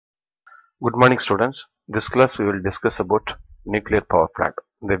Good morning students. This class we will discuss about nuclear power plant.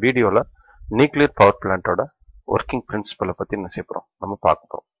 இந்த வீடியோல nuclear power plant ஓட working principle பத்தி நம்ம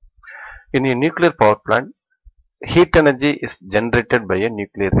பார்க்கிறோம். In a nuclear power plant, heat energy is generated by a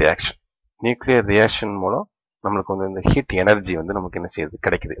nuclear reaction. Nuclear reaction மூலம் நமக்கு வந்து இந்த heat energy வந்து நமக்கு என்ன செய்யுது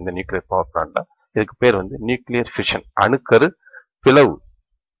கிடைக்குது இந்த nuclear power plantல. இதுக்கு பேர் வந்து nuclear fission. அணுக்கரு பிளவு.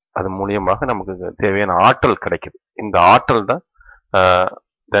 அது மூலமாக நமக்கு தேவையான ஆற்றல் கிடைக்குது. இந்த ஆற்றல் தான்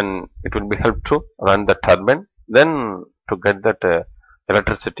then it will be help to run the turbine, then to get that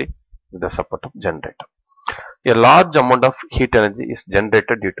electricity with the support of generator. A large amount of heat energy is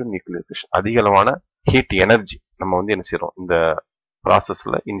generated due to nuclear fission. அதிகளவான heat energy நம்ம வந்து என்ன செய்றோம் இந்த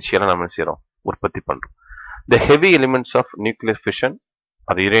processல இனிஷியலா நம்ம என்ன செய்றோம் உற்பத்தி பண்றோம். The heavy elements of nuclear fission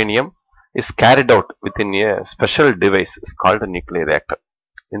or uranium is carried out within a special device is called a nuclear reactor.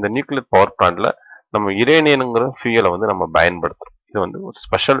 இந்த nuclear power plantல நம்ம யுரேனியம்ங்கற ஃபியூயலை வந்து நம்ம பயன்படுத்துறோம். இது வந்து ஒரு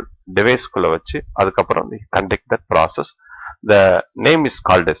ஸ்பெஷல் டிவைஸ் குள்ள வச்சு அதுக்கப்புறம் conduct that process. The name is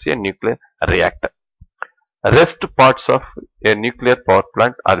called as a nuclear reactor. Rest parts of a nuclear power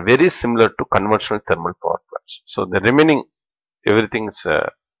plant are very similar to conventional thermal power plants. So the remaining everything is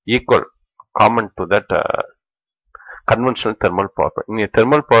equal, common to that conventional thermal power plant. In a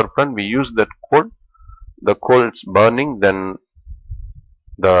thermal power plant we use that coal. The coal is burning, then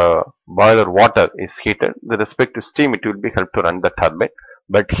the boiler water is heated. With respect to steam, it will be help to run the turbine.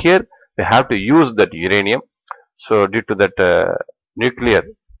 But here we have to use that uranium. So due to that nuclear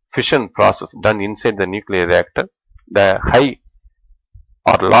fission process done inside the nuclear reactor, the high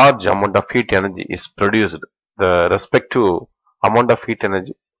or large amount of heat energy is produced. The respective amount of heat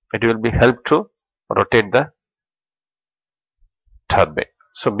energy, it will be help to rotate the turbine.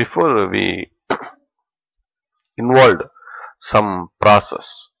 So before we involved some process,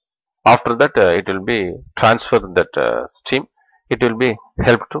 after that it will be transfer that steam, it will be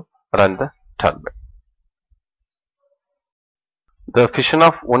help to run the turbine. The fission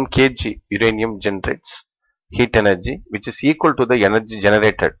of 1 kg uranium generates heat energy which is equal to the energy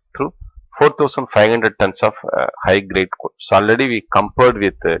generated through 4500 tons of high grade coal. So already we compared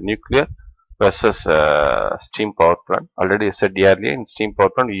with nuclear versus steam power plant. Already I said earlier, in steam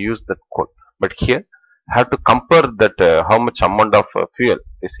power plant we use that coal, but here have to compare that how much amount of fuel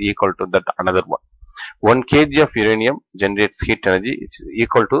is equal to that another one. 1 kg of uranium generates heat energy which is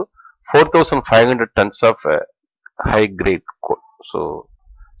equal to 4500 tons of high grade coal.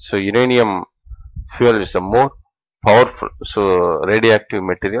 So uranium fuel is a more powerful, so radioactive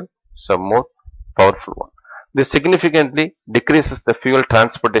material is a more powerful one. This significantly decreases the fuel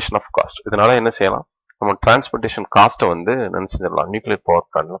transportation of cost. இதனால என்ன செய்யலாம், நம்ம transportation cost வந்து என்ன செஞ்சிடலாம், nuclear power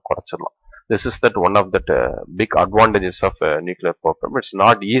plantல குறைச்சிடலாம். This is that one of that big advantages of nuclear power plant. It's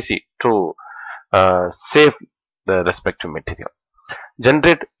not easy to save the respective material.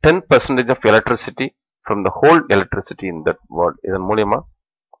 Generate 10% of electricity from the whole electricity in that world. இதன் மூலமா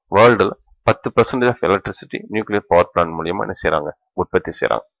worldல 10% of electricity nuclear power plant மூலமா என்ன செய்றாங்க உற்பத்தி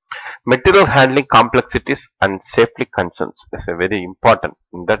செய்றாங்க. Material handling complexities and safety concerns is a very important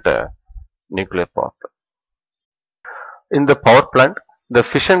in that nuclear power plant. In the power plant, the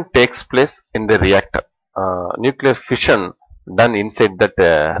fission takes place in the reactor. Nuclear fission done inside that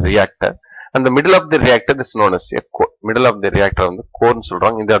reactor, and the middle of the reactor is known as a core. Middle of the reactor வந்து கோர்னு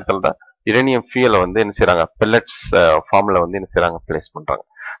சொல்றாங்க. இந்த இடத்துல தான் uranium fuel வந்து என்ன செய்றாங்க pellets formula வந்து என்ன செய்றாங்க place பண்றாங்க.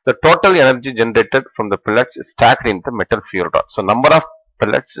 The total energy generated from the pellets is stacked in the metal fuel rod. So number of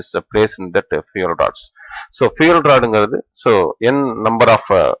pellets is placed in that fuel rods. So fuel rodங்கிறது, so n number of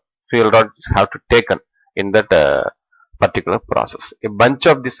fuel rods have to taken in that particular process. A bunch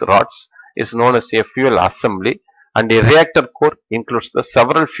of these rods is known as a fuel assembly, and a reactor core includes the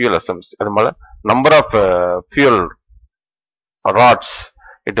several fuel assemblies. அதனால number of fuel rods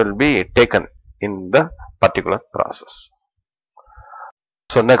it will be taken in the particular process.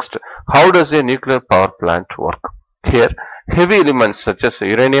 So next, how does a nuclear power plant work? Here heavy elements such as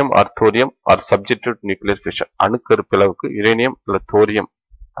uranium or thorium are subject to nuclear fission. அணுக்கரு பிளவுக்கு uranium இல்ல thorium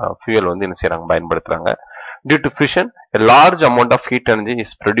fuel வந்து என்ன செய்றாங்க பயன்படுத்துறாங்க. Due to fission, a large amount of heat energy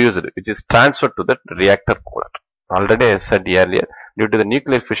is produced which is transferred to the reactor coolant. Already I said earlier, due to the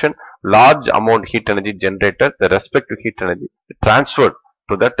nuclear fission, large amount heat energy generated, the respective heat energy transferred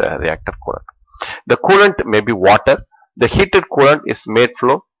to that reactor coolant. The coolant may be water. The heated coolant is made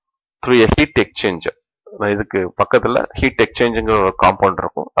flow through a heat exchanger. இதுக்கு பக்கத்துல heat exchanger ஒரு compound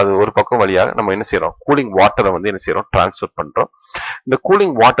இருக்கும். அது ஒரு பக்கம் வழியாக நம்ம என்ன செய்றோம், கூலிங் வாட்டரை வந்து என்ன செய்றோம் ட்ரான்ஸ்ஃபர் பண்றோம். இந்த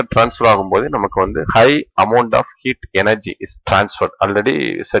கூலிங் வாட்டர் ட்ரான்ஸ்ஃபர் ஆகும்போது நமக்கு வந்து high amount of heat energy is transferred. Already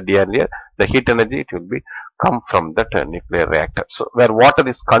said earlier, the heat energy it will be come from that nuclear reactor. So where water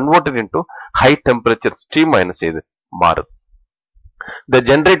is converted into high temperature steam என்ன செய்யுது மாறுது. The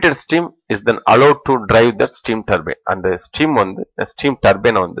generated steam is then allowed to drive the steam turbine. And the steam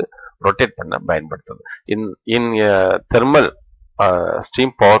turbine வந்து rotate பண்ண பயன்படுத்துது. In thermal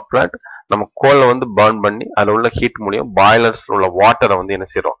steam power plant நம்ம கோலை வந்து burn பண்ணி அதில் உள்ள heat மூலியம் boilers உள்ள வாட்டரை வந்து என்ன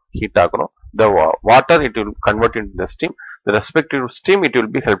செய்றோம் heat ஆக்குறோம். The water it will convert into the steam. The respective steam it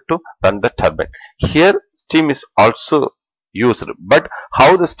will be help to run the turbine. Here steam is also used, but how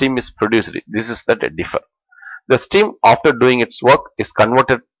the steam is produced, this is that differ. The steam after doing its work is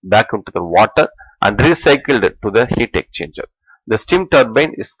converted back into the water and recycled to the heat exchanger. The steam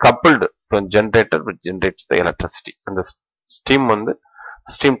turbine is coupled to a generator which generates the electricity. And the steam வந்து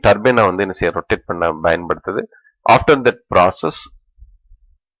steam turbine வந்து என்ன செய்ய rotate பண்ண பயன்படுத்துது. After that process,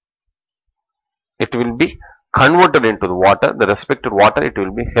 it will be converted into the water. The respective water it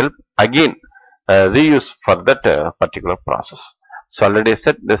will be help again reuse for that particular process. So already I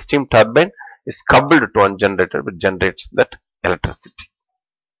said the steam turbine is coupled to one generator which generates that electricity.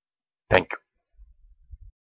 Thank you.